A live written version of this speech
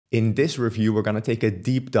In this review, we're going to take a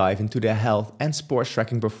deep dive into the health and sports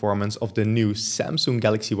tracking performance of the new Samsung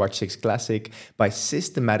Galaxy Watch 6 Classic by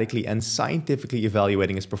systematically and scientifically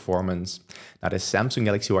evaluating its performance. Now, the Samsung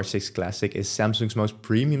Galaxy Watch 6 Classic is Samsung's most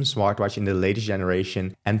premium smartwatch in the latest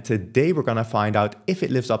generation, and today we're going to find out if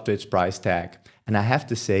it lives up to its price tag. And I have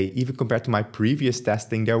to say, even compared to my previous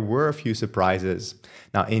testing, there were a few surprises.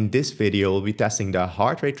 Now, in this video, we'll be testing the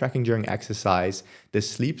heart rate tracking during exercise, the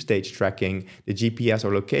sleep stage tracking, the GPS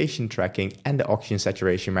or location tracking, and the oxygen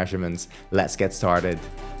saturation measurements. Let's get started.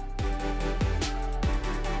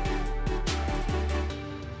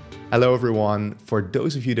 Hello everyone. For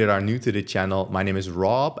those of you that are new to the channel, my name is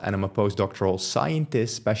Rob and I'm a postdoctoral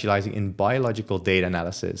scientist specializing in biological data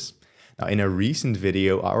analysis. Now, in a recent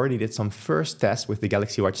video, I already did some first tests with the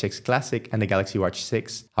Galaxy Watch 6 Classic and the Galaxy Watch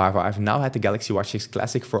 6. However, I've now had the Galaxy Watch 6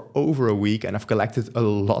 Classic for over a week and I've collected a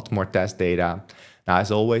lot more test data. Now,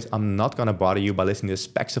 as always, I'm not going to bother you by listing the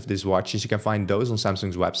specs of this watch, as you can find those on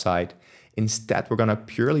Samsung's website. Instead, we're going to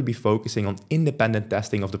purely be focusing on independent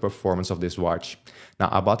testing of the performance of this watch. Now,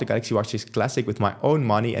 I bought the Galaxy Watch 6 Classic with my own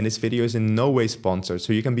money and this video is in no way sponsored,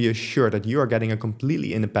 so you can be assured that you are getting a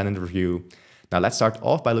completely independent review. Now let's start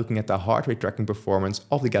off by looking at the heart rate tracking performance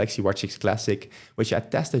of the Galaxy Watch 6 Classic, which I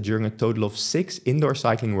tested during a total of 6 indoor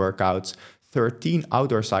cycling workouts, 13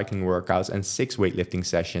 outdoor cycling workouts, and 6 weightlifting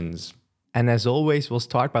sessions. And as always, we'll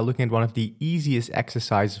start by looking at one of the easiest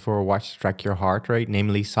exercises for a watch to track your heart rate,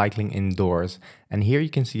 namely cycling indoors. And here you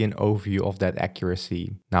can see an overview of that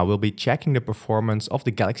accuracy. Now we'll be checking the performance of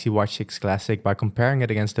the Galaxy Watch 6 Classic by comparing it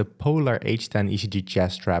against the Polar H10 ECG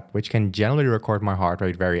chest strap, which can generally record my heart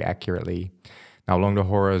rate very accurately. Now along the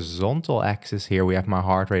horizontal axis here, we have my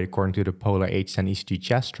heart rate according to the Polar H10 ECG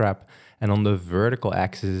chest strap. And on the vertical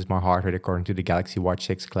axis is my heart rate according to the Galaxy Watch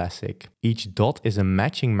 6 Classic. Each dot is a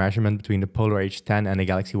matching measurement between the Polar H10 and the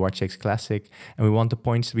Galaxy Watch 6 Classic, and we want the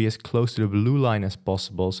points to be as close to the blue line as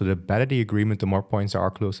possible, so the better the agreement, the more points there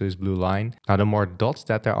are close to this blue line. Now the more dots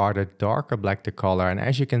that there are, the darker black the color, and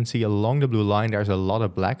as you can see along the blue line there's a lot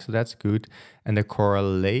of black, so that's good. And the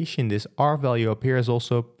correlation, this R value up here, is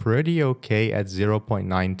also pretty okay at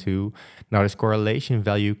 0.92. Now this correlation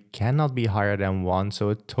value cannot be higher than 1, so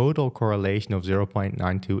a total correlation of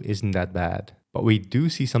 0.92 isn't that bad. But we do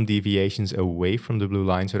see some deviations away from the blue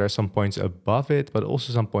line, so there's some points above it, but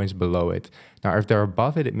also some points below it. Now, if they're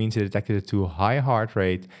above it, it means it detected a too high heart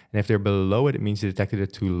rate, and if they're below it, it means it detected a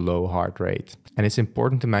too low heart rate. And it's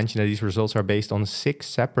important to mention that these results are based on 6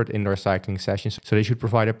 separate indoor cycling sessions, so they should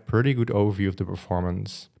provide a pretty good overview of the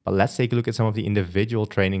performance. But let's take a look at some of the individual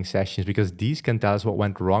training sessions, because these can tell us what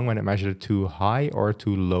went wrong when it measured a too high or a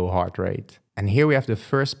too low heart rate. And here we have the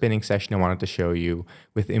first spinning session I wanted to show you,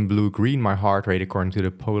 with in blue-green my heart rate according to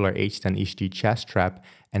the Polar H10 ECG chest strap,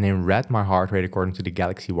 and in red my heart rate according to the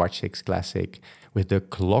Galaxy Watch 6 Classic, with the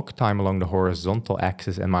clock time along the horizontal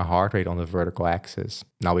axis and my heart rate on the vertical axis.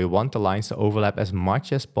 Now we want the lines to overlap as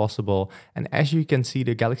much as possible, and as you can see,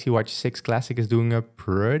 the Galaxy Watch 6 Classic is doing a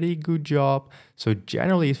pretty good job, so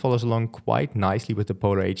generally it follows along quite nicely with the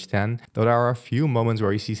Polar H10, though there are a few moments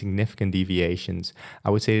where you see significant deviations. I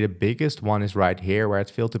would say the biggest one is right here, where it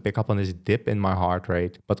failed to pick up on this dip in my heart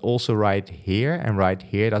rate, but also right here and right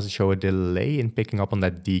here does it show a delay in picking up on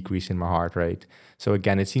that decrease in my heart rate. So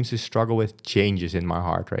again, it seems to struggle with changes in my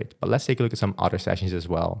heart rate. But let's take a look at some other sessions as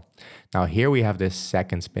well. Now here we have this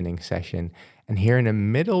second spinning session. And here in the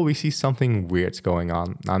middle, we see something weird's going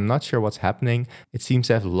on. Now, I'm not sure what's happening. It seems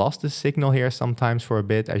to have lost the signal here sometimes for a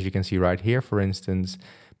bit, as you can see right here, for instance.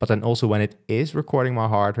 But then also when it is recording my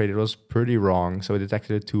heart rate, it was pretty wrong. So it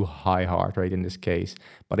detected a too high heart rate in this case.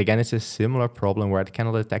 But again, it's a similar problem where it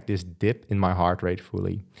cannot detect this dip in my heart rate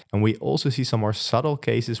fully. And we also see some more subtle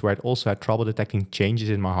cases where it also had trouble detecting changes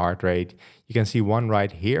in my heart rate. You can see one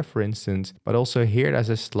right here, for instance, but also here there's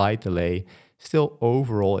a slight delay. Still,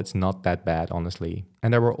 overall, it's not that bad, honestly.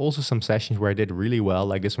 And there were also some sessions where I did really well,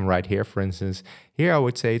 like this one right here, for instance. Here, I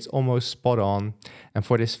would say it's almost spot on. And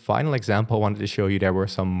for this final example, I wanted to show you there were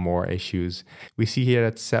some more issues. We see here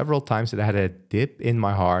that several times that I had a dip in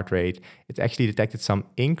my heart rate. It actually detected some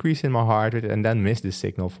increase in my heart rate and then missed the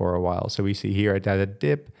signal for a while. So we see here it had a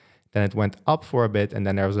dip, then it went up for a bit, and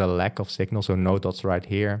then there was a lack of signal, so no dots right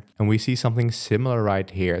here. And we see something similar right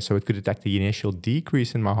here. So it could detect the initial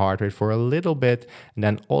decrease in my heart rate for a little bit, and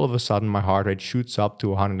then all of a sudden my heart rate shoots up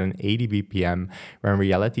to 180 BPM, where in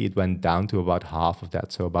reality it went down to about half of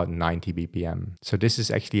that, so about 90 BPM. So this is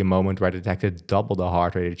actually a moment where it detected double the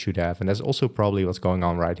heart rate it should have, and that's also probably what's going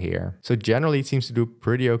on right here. So generally it seems to do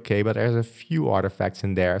pretty okay, but there's a few artifacts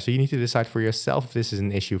in there, so you need to decide for yourself if this is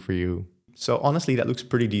an issue for you. So honestly, that looks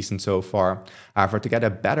pretty decent so far. However, to get a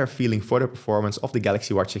better feeling for the performance of the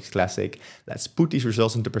Galaxy Watch 6 Classic, let's put these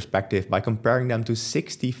results into perspective by comparing them to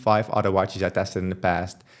 65 other watches I tested in the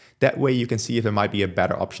past. That way you can see if there might be a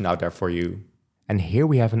better option out there for you. And here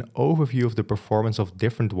we have an overview of the performance of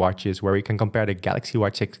different watches where we can compare the Galaxy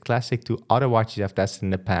Watch 6 Classic to other watches I've tested in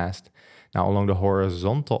the past. Now along the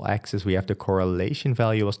horizontal axis we have the correlation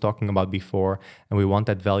value I was talking about before, and we want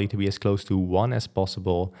that value to be as close to 1 as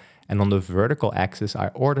possible. And on the vertical axis I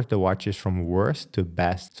ordered the watches from worst to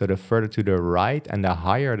best, so the further to the right and the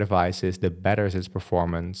higher a device is, the better is its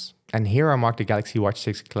performance. And here I marked the Galaxy Watch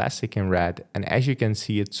 6 Classic in red, and as you can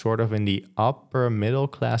see it's sort of in the upper middle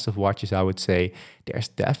class of watches I would say. There's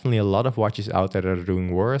definitely a lot of watches out there that are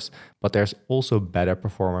doing worse, but there's also better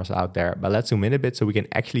performers out there. But let's zoom in a bit so we can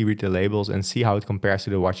actually read the labels and see how it compares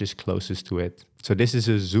to the watches closest to it. So this is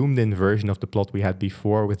a zoomed in version of the plot we had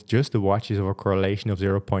before with just the watches of a correlation of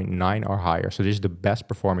 0.9 or higher. So this is the best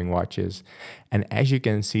performing watches. And as you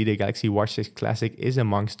can see, the Galaxy Watch 6 Classic is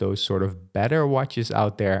amongst those sort of better watches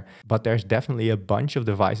out there, but there's definitely a bunch of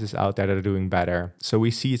devices out there that are doing better. So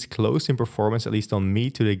we see it's close in performance, at least on me,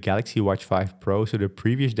 to the Galaxy Watch 5 Pro, so the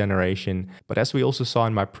previous generation. But as we also saw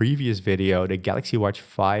in my previous video, the Galaxy Watch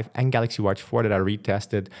 5 and Galaxy Watch 4 that I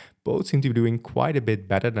retested both seem to be doing quite a bit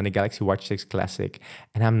better than the Galaxy Watch 6 Classic.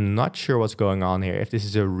 And I'm not sure what's going on here, if this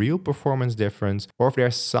is a real performance difference or if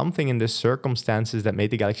there's something in the circumstances that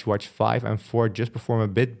made the Galaxy Watch 5 and 4 just perform a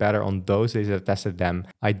bit better on those days that I tested them.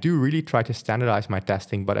 I do really try to standardize my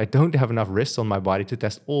testing, but I don't have enough wrists on my body to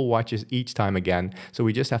test all watches each time again. So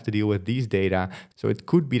we just have to deal with these data. So it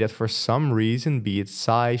could be that for some reason, be it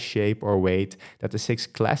size, shape or weight, that the 6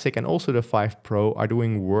 Classic and also the 5 Pro are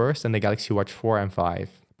doing worse than the Galaxy Watch 4 and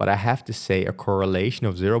 5. But I have to say a correlation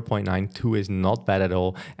of 0.92 is not bad at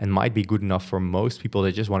all and might be good enough for most people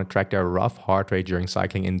that just want to track their rough heart rate during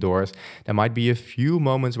cycling indoors. There might be a few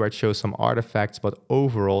moments where it shows some artifacts, but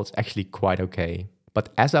overall it's actually quite okay. But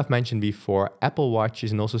as I've mentioned before, Apple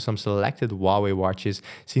Watches and also some selected Huawei watches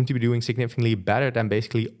seem to be doing significantly better than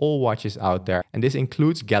basically all watches out there. And this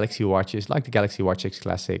includes Galaxy watches like the Galaxy Watch 6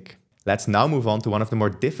 Classic. Let's now move on to one of the more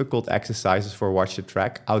difficult exercises for a watch to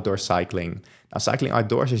track, outdoor cycling. Now, cycling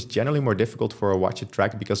outdoors is generally more difficult for a watch to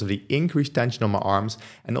track because of the increased tension on my arms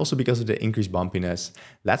and also because of the increased bumpiness.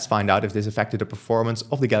 Let's find out if this affected the performance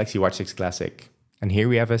of the Galaxy Watch 6 Classic. And here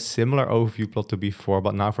we have a similar overview plot to before,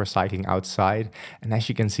 but now for cycling outside. And as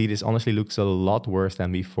you can see, this honestly looks a lot worse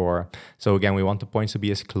than before. So again, we want the points to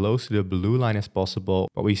be as close to the blue line as possible,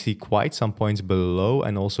 but we see quite some points below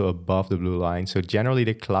and also above the blue line. So generally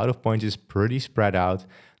the cloud of points is pretty spread out.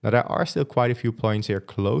 Now there are still quite a few points here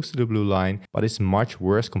close to the blue line, but it's much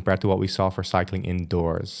worse compared to what we saw for cycling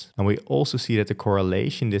indoors. And we also see that the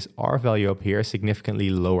correlation, this R value up here, is significantly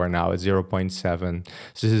lower now at 0.7.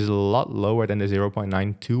 So this is a lot lower than the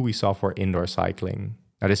 0.92 we saw for indoor cycling.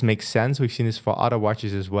 Now this makes sense, we've seen this for other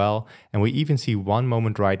watches as well, and we even see one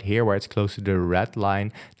moment right here where it's close to the red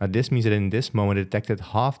line. Now this means that in this moment it detected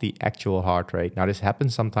half the actual heart rate. Now this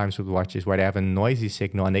happens sometimes with watches where they have a noisy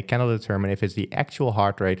signal and they cannot determine if it's the actual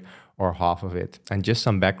heart rate or half of it. And just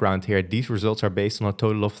some background here, these results are based on a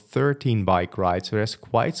total of 13 bike rides, so there's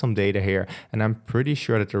quite some data here, and I'm pretty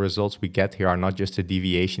sure that the results we get here are not just a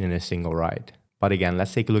deviation in a single ride. But again,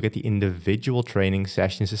 let's take a look at the individual training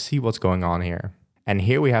sessions to see what's going on here. And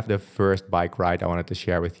here we have the first bike ride I wanted to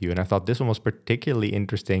share with you. And I thought this one was particularly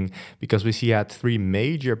interesting because we see I had 3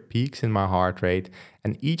 major peaks in my heart rate.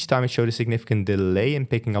 And each time it showed a significant delay in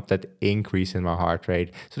picking up that increase in my heart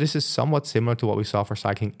rate. So this is somewhat similar to what we saw for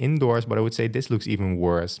cycling indoors, but I would say this looks even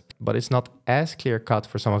worse. But it's not as clear cut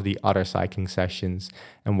for some of the other cycling sessions.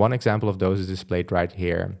 And one example of those is displayed right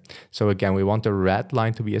here. So again, we want the red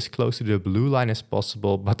line to be as close to the blue line as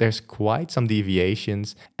possible, but there's quite some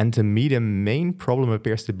deviations. And to me, the main problem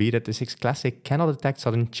appears to be that the 6 Classic cannot detect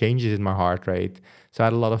sudden changes in my heart rate. So I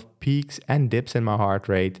had a lot of peaks and dips in my heart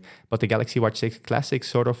rate, but the Galaxy Watch 6 Classic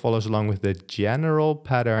sort of follows along with the general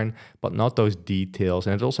pattern, but not those details.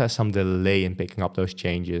 And it also has some delay in picking up those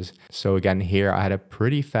changes. So again, here I had a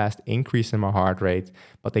pretty fast increase in my heart rate,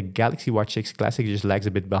 but the Galaxy Watch 6 Classic just lags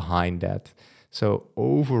a bit behind that. So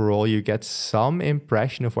overall, you get some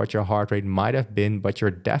impression of what your heart rate might have been, but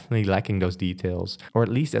you're definitely lacking those details, or at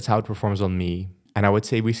least that's how it performs on me. And I would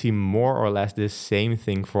say we see more or less the same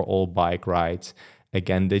thing for all bike rides.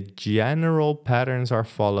 Again, the general patterns are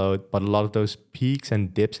followed, but a lot of those peaks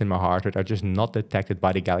and dips in my heart rate are just not detected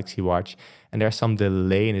by the Galaxy Watch, and there's some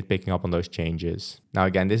delay in it picking up on those changes. Now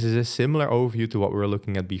again, this is a similar overview to what we were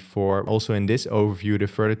looking at before. Also in this overview, the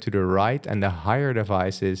further to the right and the higher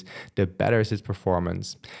device is, the better is its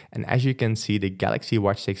performance. And as you can see, the Galaxy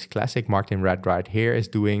Watch 6 Classic marked in red right here is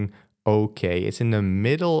doing okay. It's in the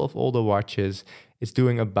middle of all the watches. It's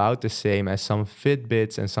doing about the same as some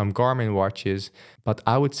Fitbits and some Garmin watches, but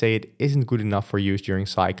I would say it isn't good enough for use during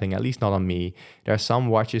cycling, at least not on me. There are some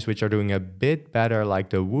watches which are doing a bit better,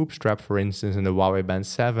 like the Whoop strap, for instance, and the Huawei Band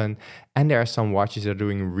 7, and there are some watches that are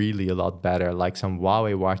doing really a lot better, like some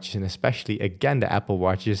Huawei watches, and especially, again, the Apple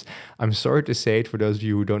watches. I'm sorry to say it for those of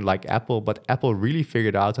you who don't like Apple, but Apple really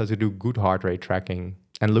figured out how to do good heart rate tracking.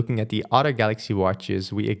 And looking at the other Galaxy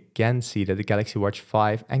watches, we again see that the Galaxy Watch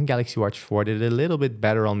 5 and Galaxy Watch 4 did a little bit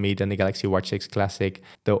better on me than the Galaxy Watch 6 Classic.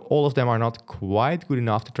 Though all of them are not quite good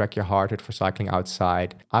enough to track your heart rate for cycling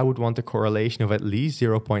outside, I would want a correlation of at least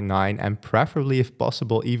 0.9 and preferably, if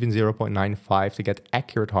possible, even 0.95 to get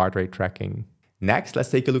accurate heart rate tracking. Next, let's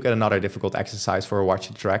take a look at another difficult exercise for a watch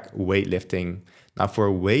to track: weightlifting. Now, for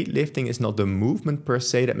weightlifting, it's not the movement per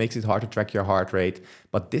se that makes it hard to track your heart rate,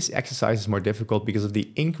 but this exercise is more difficult because of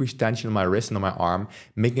the increased tension on my wrist and on my arm,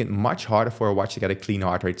 making it much harder for a watch to get a clean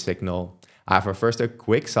heart rate signal. However, first a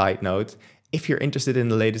quick side note. If you're interested in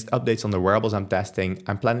the latest updates on the wearables I'm testing,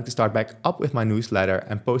 I'm planning to start back up with my newsletter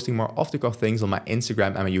and posting more off-the-cuff things on my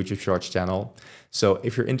Instagram and my YouTube Shorts channel. So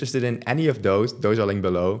if you're interested in any of those are linked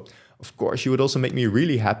below. Of course, you would also make me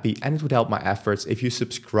really happy and it would help my efforts if you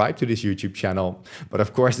subscribe to this YouTube channel. But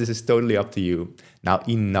of course, this is totally up to you. Now,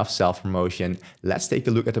 enough self-promotion. Let's take a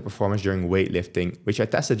look at the performance during weightlifting, which I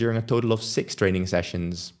tested during a total of 6 training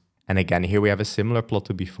sessions. And again, here we have a similar plot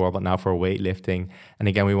to before, but now for weightlifting. And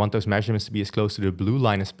again, we want those measurements to be as close to the blue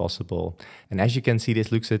line as possible. And as you can see,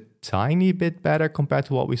 this looks a tiny bit better compared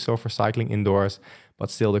to what we saw for cycling indoors, but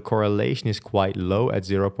still the correlation is quite low at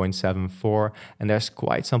 0.74, and there's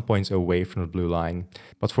quite some points away from the blue line.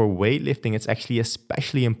 But for weightlifting, it's actually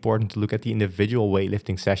especially important to look at the individual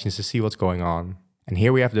weightlifting sessions to see what's going on. And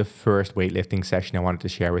here we have the first weightlifting session I wanted to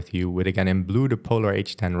share with you, with again in blue the Polar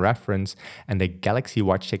H10 reference and the Galaxy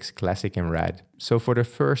Watch 6 Classic in red. So for the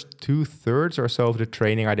first 2/3 or so of the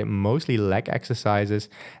training, I did mostly leg exercises,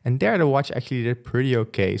 and there the watch actually did pretty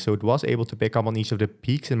okay. So it was able to pick up on each of the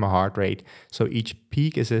peaks in my heart rate. So each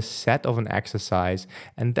peak is a set of an exercise,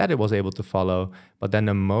 and that it was able to follow. But then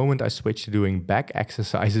the moment I switched to doing back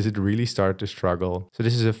exercises, it really started to struggle. So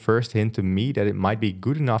this is a first hint to me that it might be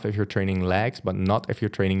good enough if you're training legs, but not if you're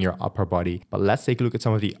training your upper body. But let's take a look at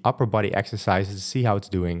some of the upper body exercises to see how it's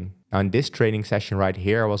doing. Now in this training session right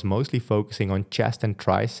here, I was mostly focusing on chest and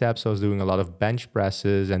triceps. So I was doing a lot of bench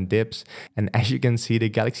presses and dips. And as you can see, the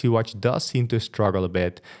Galaxy Watch does seem to struggle a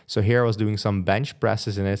bit. So here I was doing some bench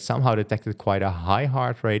presses and it somehow detected quite a high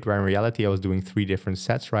heart rate, where in reality I was doing 3 different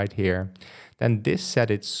sets right here. Then this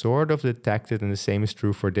set it sort of detected, and the same is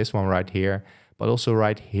true for this one right here. But also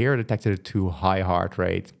right here detected a too high heart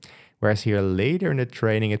rate. Whereas here later in the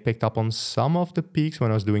training, it picked up on some of the peaks when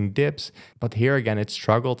I was doing dips, but here again, it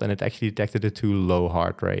struggled and it actually detected a too low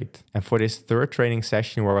heart rate. And for this third training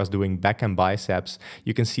session where I was doing back and biceps,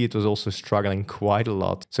 you can see it was also struggling quite a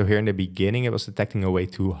lot. So here in the beginning, it was detecting a way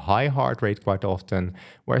too high heart rate quite often,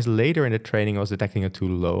 whereas later in the training, I was detecting a too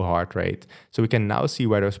low heart rate. So we can now see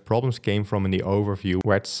where those problems came from in the overview,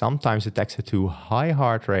 where it sometimes detects a too high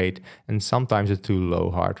heart rate and sometimes a too low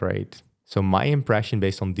heart rate. So my impression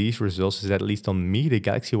based on these results is that, at least on me, the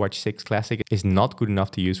Galaxy Watch 6 Classic is not good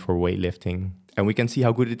enough to use for weightlifting. And we can see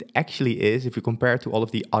how good it actually is if we compare it to all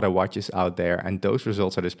of the other watches out there, and those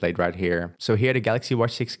results are displayed right here. So here the Galaxy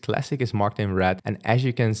Watch 6 Classic is marked in red, and as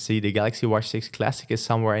you can see, the Galaxy Watch 6 Classic is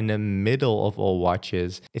somewhere in the middle of all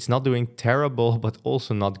watches. It's not doing terrible, but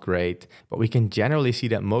also not great. But we can generally see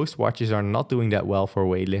that most watches are not doing that well for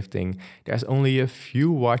weightlifting. There's only a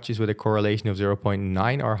few watches with a correlation of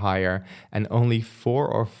 0.9 or higher, and only 4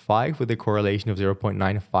 or 5 with a correlation of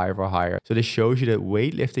 0.95 or higher. So this shows you that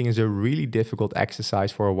weightlifting is a really difficult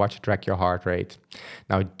exercise for a watch to track your heart rate.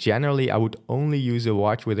 Now, generally, I would only use a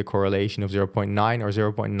watch with a correlation of 0.9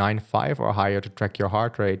 or 0.95 or higher to track your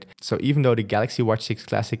heart rate. So even though the Galaxy Watch 6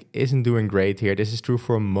 Classic isn't doing great here, this is true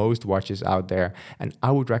for most watches out there. And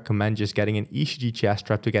I would recommend just getting an ECG chest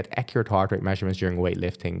strap to get accurate heart rate measurements during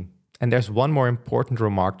weightlifting. And there's one more important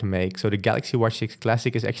remark to make. So the Galaxy Watch 6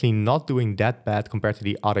 Classic is actually not doing that bad compared to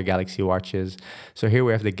the other Galaxy Watches. So here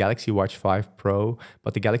we have the Galaxy Watch 5 Pro,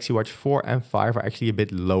 but the Galaxy Watch 4 and 5 are actually a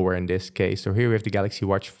bit lower in this case. So here we have the Galaxy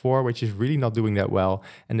Watch 4, which is really not doing that well.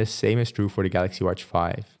 And the same is true for the Galaxy Watch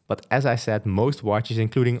 5. But as I said, most watches,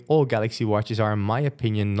 including all Galaxy Watches, are in my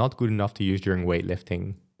opinion not good enough to use during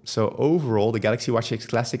weightlifting. So overall, the Galaxy Watch 6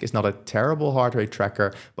 Classic is not a terrible heart rate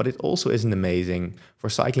tracker, but it also isn't amazing. For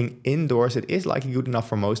cycling indoors, it is likely good enough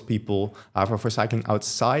for most people. However, for cycling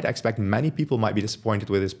outside, I expect many people might be disappointed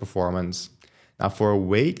with its performance. Now, for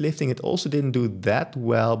weightlifting, it also didn't do that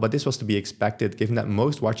well, but this was to be expected given that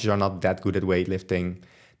most watches are not that good at weightlifting.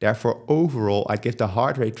 Therefore, overall, I give the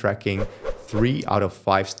heart rate tracking 3 out of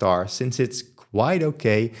 5 stars since it's quite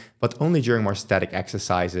okay, but only during more static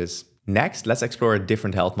exercises. Next, let's explore a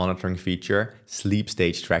different health monitoring feature, sleep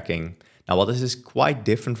stage tracking. Now, while this is quite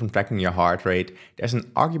different from tracking your heart rate, there's an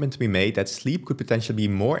argument to be made that sleep could potentially be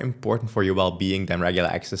more important for your well-being than regular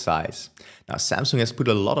exercise. Now, Samsung has put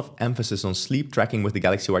a lot of emphasis on sleep tracking with the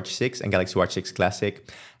Galaxy Watch 6 and Galaxy Watch 6 Classic.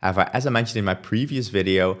 However, as I mentioned in my previous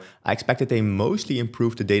video, I expect that they mostly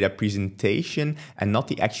improve the data presentation and not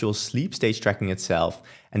the actual sleep stage tracking itself.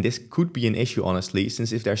 And this could be an issue, honestly,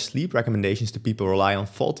 since if their sleep recommendations to people rely on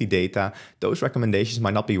faulty data, those recommendations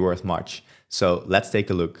might not be worth much. So let's take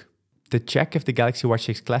a look. To check if the Galaxy Watch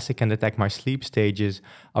 6 Classic can detect my sleep stages,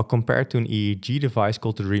 I'll compare it to an EEG device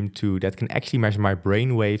called the Dream 2 that can actually measure my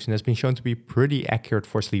brain waves and has been shown to be pretty accurate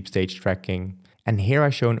for sleep stage tracking. And here I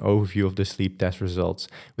show an overview of the sleep test results,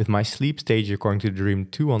 with my sleep stage according to the Dream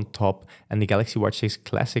 2 on top and the Galaxy Watch 6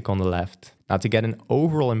 Classic on the left. Now, to get an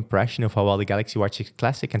overall impression of how well the Galaxy Watch 6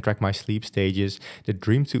 Classic can track my sleep stages, the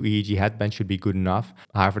Dream 2 EEG headband should be good enough.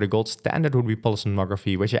 However, the gold standard would be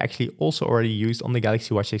polysomnography, which I actually also already used on the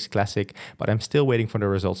Galaxy Watch 6 Classic, but I'm still waiting for the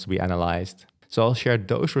results to be analyzed. So I'll share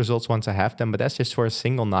those results once I have them, but that's just for a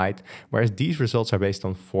single night, whereas these results are based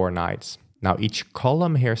on 4 nights. Now, each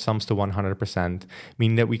column here sums to 100%,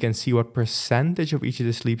 meaning that we can see what percentage of each of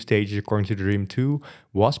the sleep stages according to the Dream 2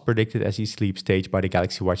 was predicted as each sleep stage by the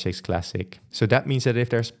Galaxy Watch 6 Classic. So that means that if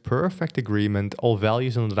there's perfect agreement, all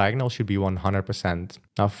values on the diagonal should be 100%.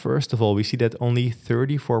 Now, first of all, we see that only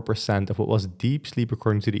 34% of what was deep sleep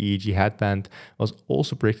according to the EEG headband was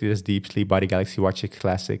also predicted as deep sleep by the Galaxy Watch 6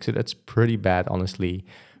 Classic. So that's pretty bad, honestly.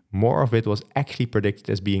 More of it was actually predicted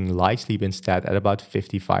as being light sleep instead at about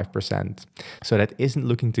 55%. So that isn't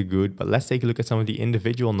looking too good, but let's take a look at some of the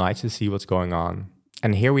individual nights to see what's going on.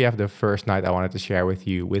 And here we have the first night I wanted to share with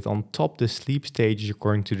you, with on top the sleep stages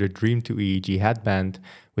according to the Dream 2 EEG headband,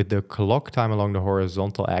 with the clock time along the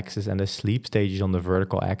horizontal axis and the sleep stages on the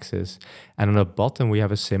vertical axis. And on the bottom we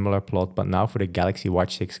have a similar plot, but now for the Galaxy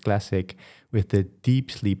Watch 6 Classic, with the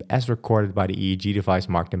deep sleep as recorded by the EEG device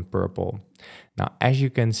marked in purple. Now, as you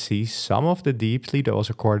can see, some of the deep sleep that was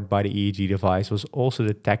recorded by the EEG device was also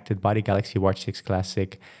detected by the Galaxy Watch 6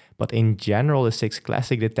 Classic, but in general the 6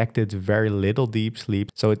 Classic detected very little deep sleep,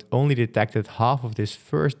 so it only detected half of this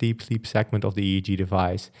first deep sleep segment of the EEG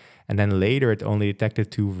device, and then later it only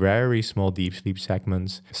detected 2 very small deep sleep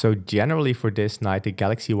segments. So generally for this night, the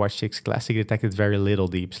Galaxy Watch 6 Classic detected very little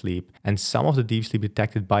deep sleep, and some of the deep sleep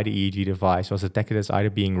detected by the EEG device was detected as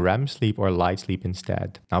either being REM sleep or light sleep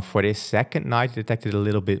instead. Now for this second night, it detected a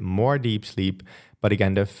little bit more deep sleep, but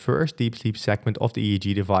again, the first deep sleep segment of the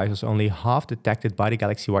EEG device was only half detected by the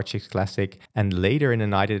Galaxy Watch 6 Classic, and later in the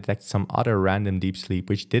night it detected some other random deep sleep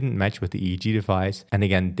which didn't match with the EEG device. And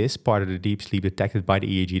again, this part of the deep sleep detected by the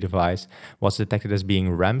EEG device was detected as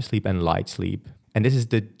being REM sleep and light sleep. And this is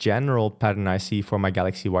the general pattern I see for my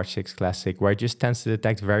Galaxy Watch 6 Classic, where it just tends to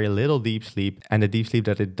detect very little deep sleep, and the deep sleep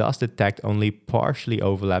that it does detect only partially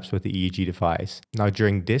overlaps with the EEG device. Now,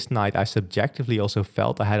 during this night, I subjectively also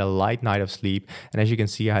felt I had a light night of sleep, and as you can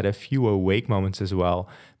see, I had a few awake moments as well.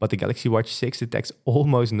 But the Galaxy Watch 6 detects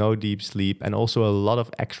almost no deep sleep and also a lot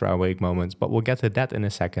of extra awake moments, but we'll get to that in a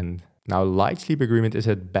second. Now, light sleep agreement is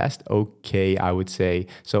at best okay, I would say.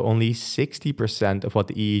 So only 60% of what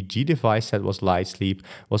the EEG device said was light sleep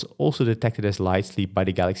was also detected as light sleep by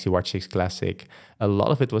the Galaxy Watch 6 Classic. A lot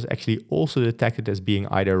of it was actually also detected as being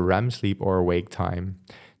either REM sleep or awake time.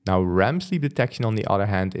 Now, REM sleep detection, on the other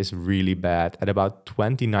hand, is really bad, at about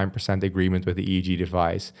 29% agreement with the EEG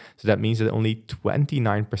device. So that means that only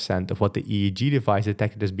 29% of what the EEG device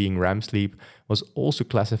detected as being REM sleep was also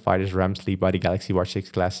classified as REM sleep by the Galaxy Watch 6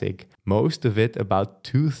 Classic. Most of it, about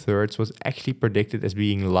 2/3, was actually predicted as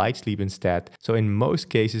being light sleep instead. So in most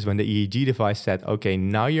cases, when the EEG device said, okay,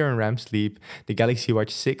 now you're in REM sleep, the Galaxy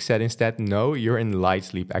Watch 6 said instead, no, you're in light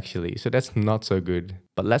sleep actually. So that's not so good.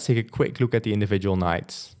 But let's take a quick look at the individual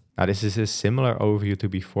nights. Now, this is a similar overview to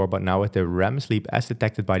before, but now with the REM sleep as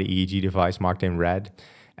detected by the EEG device marked in red.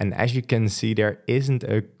 And as you can see, there isn't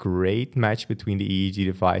a great match between the EEG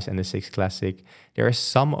device and the 6 Classic. There is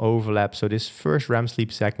some overlap, so this first REM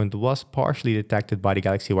sleep segment was partially detected by the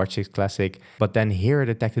Galaxy Watch 6 Classic, but then here I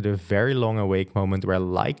detected a very long awake moment where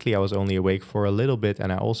likely I was only awake for a little bit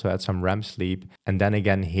and I also had some REM sleep. And then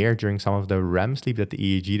again here, during some of the REM sleep that the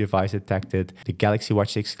EEG device detected, the Galaxy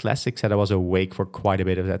Watch 6 Classic said I was awake for quite a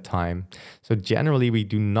bit of that time. So generally we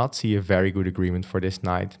do not see a very good agreement for this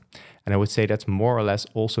night. And I would say that's more or less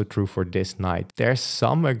also true for this night. There's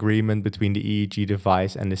some agreement between the EEG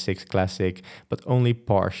device and the 6 Classic, but only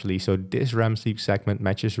partially. So this REM sleep segment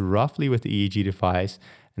matches roughly with the EEG device,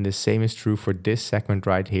 And the same is true for this segment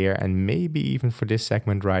right here, and maybe even for this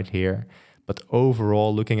segment right here. But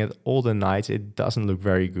overall, looking at all the nights, it doesn't look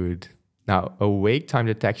very good. Now, awake time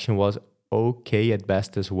detection was okay at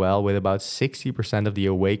best as well, with about 60% of the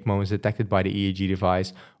awake moments detected by the EEG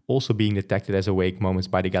device also being detected as awake moments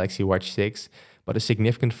by the Galaxy Watch 6, but a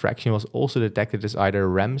significant fraction was also detected as either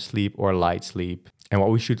REM sleep or light sleep. And what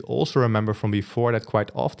we should also remember from before, that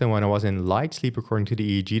quite often when I was in light sleep according to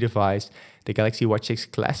the EEG device, the Galaxy Watch 6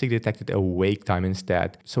 Classic detected awake time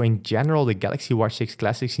instead. So in general, the Galaxy Watch 6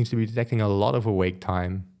 Classic seems to be detecting a lot of awake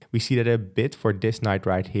time. We see that a bit for this night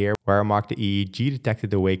right here, where I marked the EEG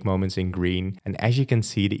detected awake moments in green. And as you can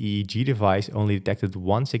see, the EEG device only detected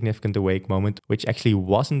one significant awake moment, which actually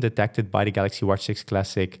wasn't detected by the Galaxy Watch 6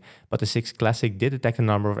 Classic. But the 6 Classic did detect a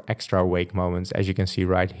number of extra awake moments, as you can see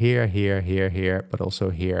right here, here, but also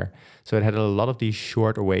here. So it had a lot of these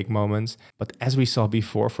short awake moments. But as we saw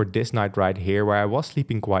before for this night right here, where I was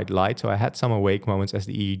sleeping quite light, so I had some awake moments as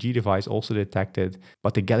the EEG device also detected.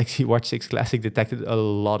 But the Galaxy Watch 6 Classic detected a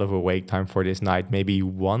lot of awake time for this night. Maybe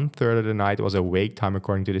 1/3 of the night was awake time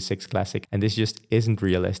according to the 6 Classic, and this just isn't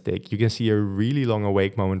realistic. You can see a really long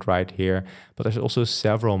awake moment right here, but there's also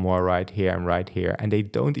several more right here, and they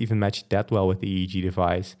don't even match that well with the EEG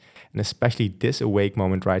device. And especially this awake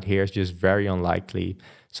moment right here is just very unlikely.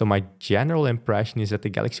 So my general impression is that the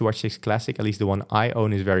Galaxy Watch 6 Classic, at least the one I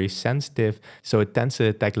own, is very sensitive, so it tends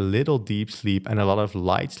to detect little deep sleep and a lot of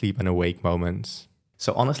light sleep and awake moments.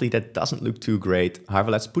 So honestly, that doesn't look too great. However,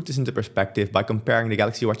 let's put this into perspective by comparing the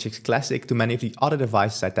Galaxy Watch 6 Classic to many of the other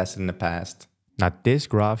devices I tested in the past. Now, this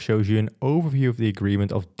graph shows you an overview of the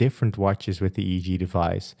agreement of different watches with the EEG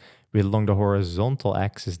device, with along the horizontal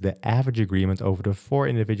axis the average agreement over the 4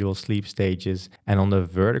 individual sleep stages, and on the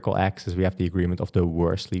vertical axis we have the agreement of the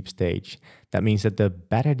worst sleep stage. That means that the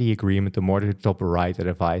better the agreement, the more to the top right the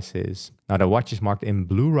device is. Now, the watches marked in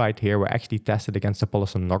blue right here were actually tested against the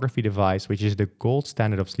polysomnography device, which is the gold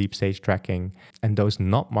standard of sleep stage tracking, and those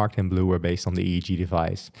not marked in blue were based on the EEG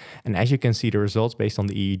device. And as you can see, the results based on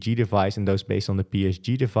the EEG device and those based on the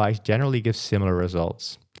PSG device generally give similar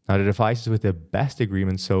results. Now, the devices with the best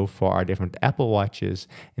agreement so far are different Apple Watches,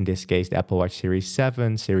 in this case the Apple Watch Series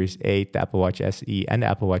 7, Series 8, the Apple Watch SE and the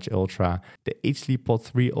Apple Watch Ultra. The H-Sleep Pod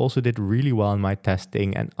 3 also did really well in my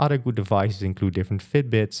testing, and other good devices include different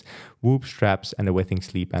Fitbits, Whoop straps and the Withings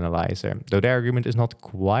Sleep Analyzer, though their agreement is not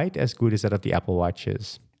quite as good as that of the Apple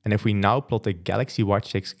Watches. And if we now plot the Galaxy Watch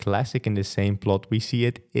 6 Classic in the same plot, we see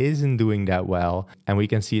it isn't doing that well. And we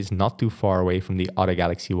can see it's not too far away from the other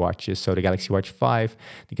Galaxy Watches. So the Galaxy Watch 5,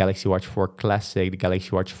 the Galaxy Watch 4 Classic, the Galaxy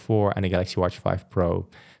Watch 4 and the Galaxy Watch 5 Pro.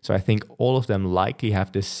 So I think all of them likely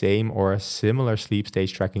have the same or a similar sleep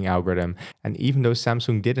stage tracking algorithm. And even though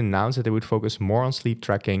Samsung did announce that they would focus more on sleep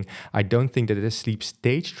tracking, I don't think that the sleep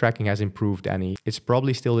stage tracking has improved any. It's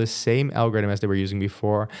probably still the same algorithm as they were using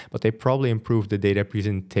before, but they probably improved the data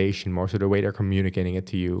presentation more, so the way they're communicating it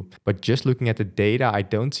to you. But just looking at the data, I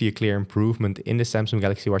don't see a clear improvement in the Samsung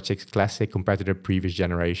Galaxy Watch 6 Classic compared to the previous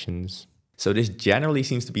generations. So this generally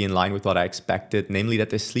seems to be in line with what I expected, namely that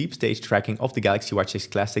the sleep stage tracking of the Galaxy Watch 6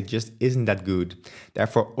 Classic just isn't that good.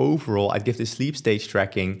 Therefore, overall, I'd give the sleep stage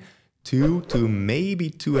tracking 2 to maybe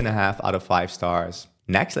 2.5 out of 5 stars.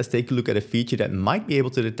 Next, let's take a look at a feature that might be able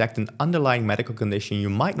to detect an underlying medical condition you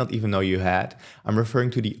might not even know you had. I'm referring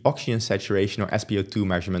to the oxygen saturation or SpO2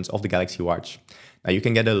 measurements of the Galaxy Watch. Now, you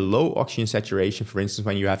can get a low oxygen saturation, for instance,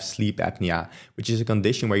 when you have sleep apnea, which is a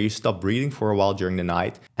condition where you stop breathing for a while during the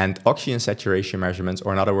night. And oxygen saturation measurements,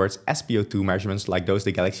 or in other words, SpO2 measurements like those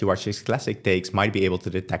the Galaxy Watch 6 Classic takes, might be able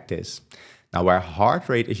to detect this. Now, where heart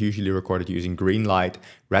rate is usually recorded using green light,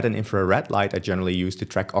 red and infrared light are generally used to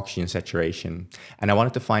track oxygen saturation. And I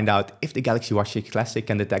wanted to find out if the Galaxy Watch 6 Classic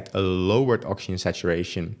can detect a lowered oxygen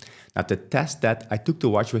saturation. Now, to test that, I took the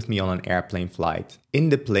watch with me on an airplane flight. In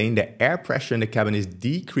the plane, the air pressure in the cabin is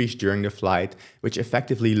decreased during the flight, which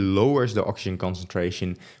effectively lowers the oxygen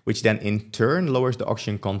concentration, which then in turn lowers the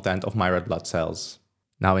oxygen content of my red blood cells.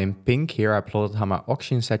 Now in pink here, I plotted how my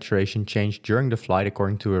oxygen saturation changed during the flight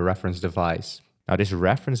according to a reference device. Now this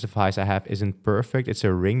reference device I have isn't perfect. It's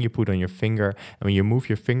a ring you put on your finger, and when you move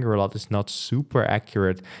your finger a lot, it's not super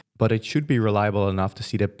accurate, but it should be reliable enough to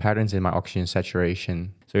see the patterns in my oxygen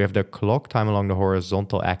saturation. So you have the clock time along the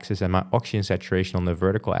horizontal axis and my oxygen saturation on the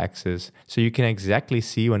vertical axis. So you can exactly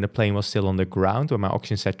see when the plane was still on the ground, where my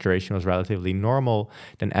oxygen saturation was relatively normal.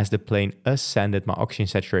 Then as the plane ascended, my oxygen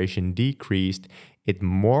saturation decreased. It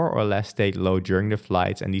more or less stayed low during the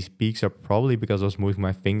flights, and these peaks are probably because I was moving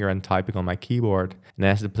my finger and typing on my keyboard. And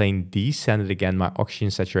as the plane descended again, my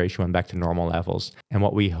oxygen saturation went back to normal levels. And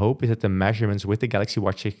what we hope is that the measurements with the Galaxy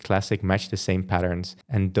Watch 6 Classic match the same patterns,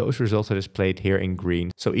 and those results are displayed here in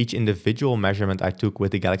green. So each individual measurement I took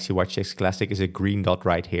with the Galaxy Watch 6 Classic is a green dot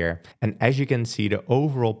right here. And as you can see, the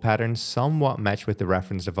overall patterns somewhat match with the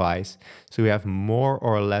reference device. So we have more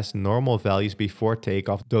or less normal values before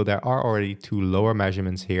takeoff, though there are already two lower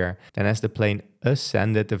measurements here. Then as the plane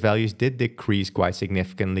ascended, the values did decrease quite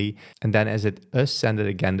significantly, and then as it ascended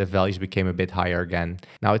again, the values became a bit higher again.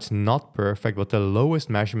 Now it's not perfect, but the lowest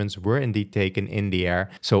measurements were indeed taken in the air,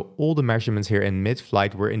 so all the measurements here in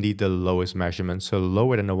mid-flight were indeed the lowest measurements, so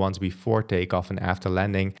lower than the ones before takeoff and after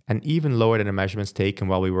landing, and even lower than the measurements taken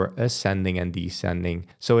while we were ascending and descending.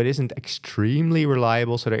 So it isn't extremely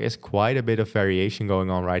reliable, so there is quite a bit of variation going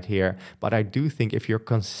on right here, but I do think if you're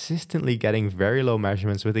consistently getting very low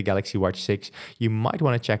measurements with the Galaxy Watch 6, you might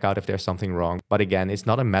want to check out if there's something wrong. But again, it's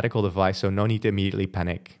not a medical device, so no need to immediately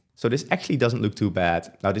panic. So this actually doesn't look too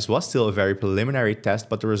bad. Now this was still a very preliminary test,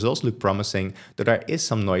 but the results look promising, though there is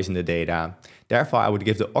some noise in the data. Therefore, I would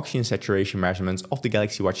give the oxygen saturation measurements of the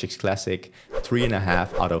Galaxy Watch 6 Classic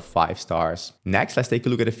 3.5 out of 5 stars. Next, let's take a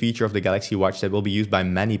look at a feature of the Galaxy Watch that will be used by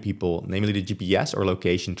many people, namely the GPS or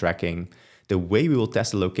location tracking. The way we will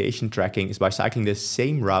test the location tracking is by cycling the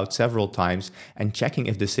same route several times and checking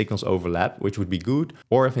if the signals overlap, which would be good,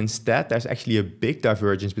 or if instead there's actually a big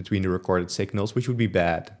divergence between the recorded signals, which would be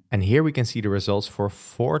bad. And here we can see the results for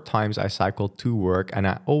 4 times I cycled to work, and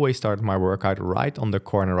I always started my workout right on the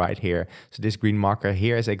corner right here. So this green marker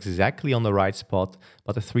here is exactly on the right spot,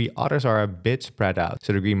 but the 3 others are a bit spread out.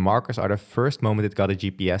 So the green markers are the first moment it got a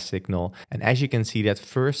GPS signal. And as you can see, that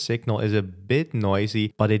first signal is a bit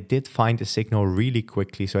noisy, but it did find the signal really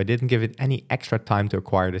quickly, so I didn't give it any extra time to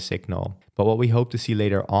acquire the signal. But what we hope to see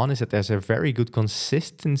later on is that there's a very good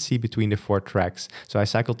consistency between the 4 tracks. So I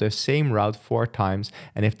cycled the same route 4 times,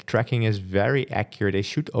 and if the tracking is very accurate, they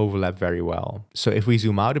should overlap very well. So if we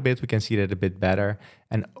zoom out a bit, we can see that a bit better.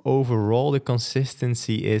 And overall, the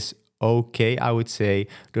consistency is okay, I would say,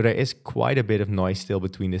 though there is quite a bit of noise still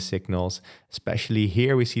between the signals. Especially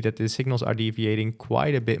here, we see that the signals are deviating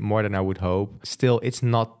quite a bit more than I would hope. Still, it's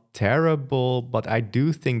not terrible, but I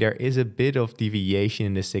do think there is a bit of deviation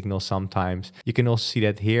in the signal sometimes. You can also see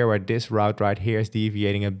that here, where this route right here is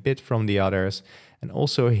deviating a bit from the others. And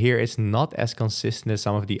also here, it's not as consistent as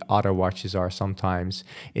some of the other watches are sometimes.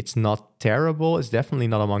 It's not terrible, it's definitely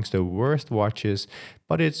not amongst the worst watches,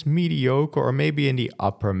 but it's mediocre or maybe in the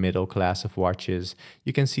upper middle class of watches.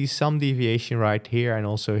 You can see some deviation right here and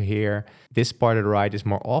also here. This part of the ride is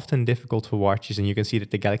more often difficult for watches, and you can see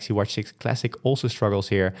that the Galaxy Watch 6 Classic also struggles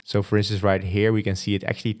here. So for instance, right here, we can see it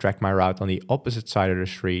actually tracked my route on the opposite side of the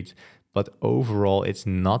street. But overall, it's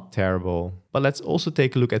not terrible. But let's also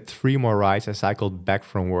take a look at 3 more rides I cycled back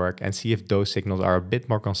from work and see if those signals are a bit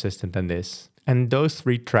more consistent than this. And those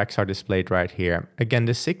 3 tracks are displayed right here. Again,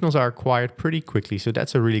 the signals are acquired pretty quickly, so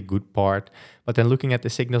that's a really good part. But then looking at the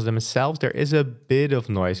signals themselves, there is a bit of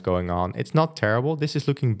noise going on. It's not terrible. This is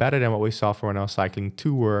looking better than what we saw for when I was cycling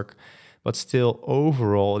to work. But still,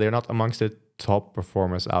 overall, they're not amongst the top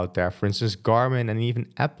performers out there. For instance, Garmin and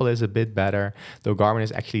even Apple is a bit better, though Garmin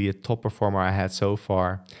is actually the top performer I had so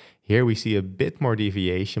far. Here we see a bit more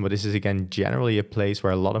deviation, but this is again generally a place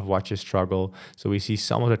where a lot of watches struggle. So we see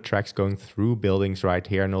some of the tracks going through buildings right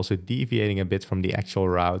here and also deviating a bit from the actual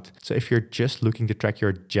route. So if you're just looking to track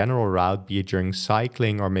your general route, be it during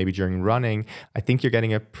cycling or maybe during running, I think you're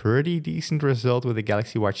getting a pretty decent result with the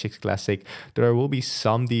Galaxy Watch 6 Classic. There will be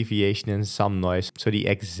some deviation and some noise. So the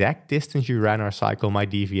exact distance you ran or cycle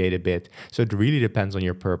might deviate a bit. So it really depends on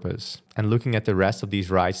your purpose. And looking at the rest of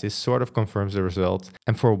these rides, this sort of confirms the result.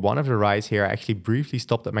 And for one of the rides here, I actually briefly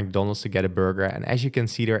stopped at McDonald's to get a burger. And as you can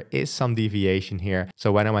see, there is some deviation here.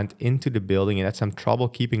 So when I went into the building, it had some trouble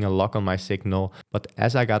keeping a lock on my signal. But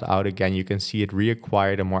as I got out again, you can see it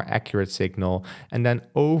reacquired a more accurate signal. And then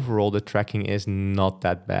overall, the tracking is not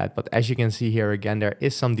that bad. But as you can see here again, there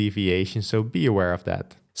is some deviation. So be aware of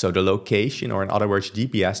that. So the location, or in other words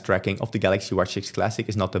GPS tracking of the Galaxy Watch 6 Classic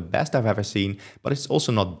is not the best I've ever seen, but it's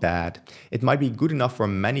also not bad. It might be good enough for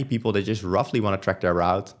many people that just roughly want to track their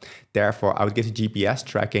route. Therefore, I would give the GPS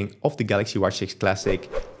tracking of the Galaxy Watch 6 Classic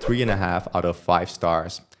 3.5 out of 5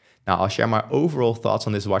 stars. Now, I'll share my overall thoughts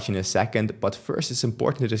on this watch in a second, but first it's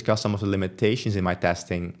important to discuss some of the limitations in my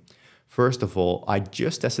testing. First of all, I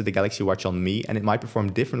just tested the Galaxy Watch on me and it might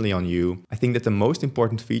perform differently on you. I think that the most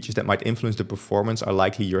important features that might influence the performance are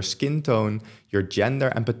likely your skin tone, your gender,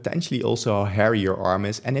 and potentially also how hairy your arm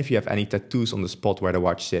is and if you have any tattoos on the spot where the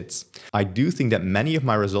watch sits. I do think that many of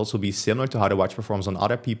my results will be similar to how the watch performs on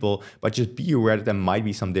other people, but just be aware that there might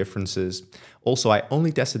be some differences. Also, I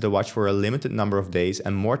only tested the watch for a limited number of days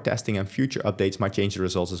and more testing and future updates might change the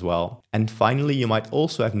results as well. And finally, you might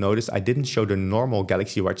also have noticed I didn't show the normal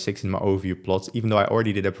Galaxy Watch 6 in my overview plots, even though I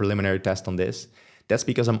already did a preliminary test on this. That's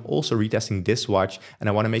because I'm also retesting this watch and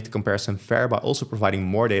I want to make the comparison fair by also providing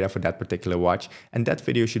more data for that particular watch, and that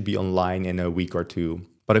video should be online in a week or two.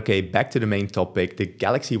 But okay, back to the main topic, the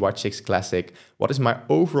Galaxy Watch 6 Classic. What is my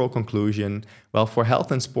overall conclusion? Well, for health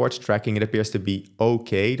and sports tracking, it appears to be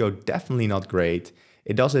okay, though definitely not great.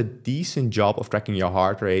 It does a decent job of tracking your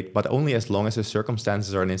heart rate, but only as long as the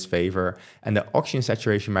circumstances are in its favor. And the oxygen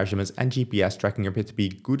saturation measurements and GPS tracking appear to be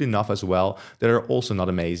good enough as well, that are also not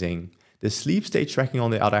amazing. The sleep state tracking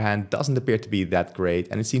on the other hand doesn't appear to be that great,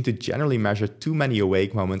 and it seemed to generally measure too many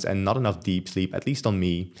awake moments and not enough deep sleep, at least on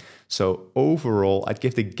me. So overall, I'd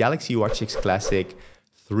give the Galaxy Watch 6 Classic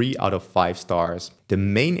 3 out of 5 stars. The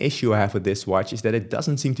main issue I have with this watch is that it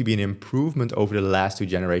doesn't seem to be an improvement over the last 2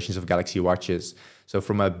 generations of Galaxy Watches. So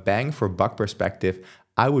from a bang for buck perspective,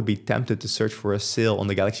 I would be tempted to search for a sale on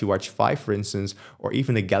the Galaxy Watch 5, for instance, or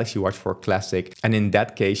even the Galaxy Watch 4 Classic. And in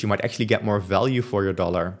that case, you might actually get more value for your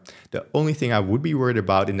dollar. The only thing I would be worried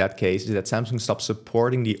about in that case is that Samsung stops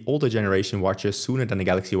supporting the older generation watches sooner than the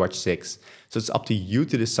Galaxy Watch 6. So it's up to you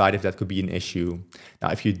to decide if that could be an issue. Now,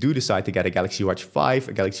 if you do decide to get a Galaxy Watch 5,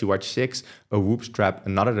 a Galaxy Watch 6, a Whoop strap,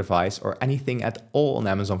 another device, or anything at all on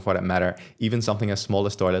Amazon for that matter, even something as small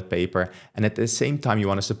as toilet paper, and at the same time you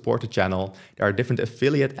want to support the channel, there are different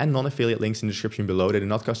affiliate and non-affiliate links in the description below that do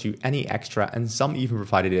not cost you any extra, and some even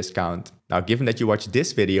provide a discount. Now, given that you watched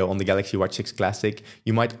this video on the Galaxy Watch 6 Classic,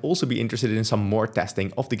 you might also be interested in some more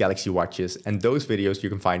testing of the Galaxy Watches, and those videos you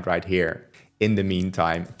can find right here. In the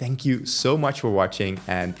meantime, thank you so much for watching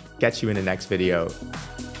and catch you in the next video.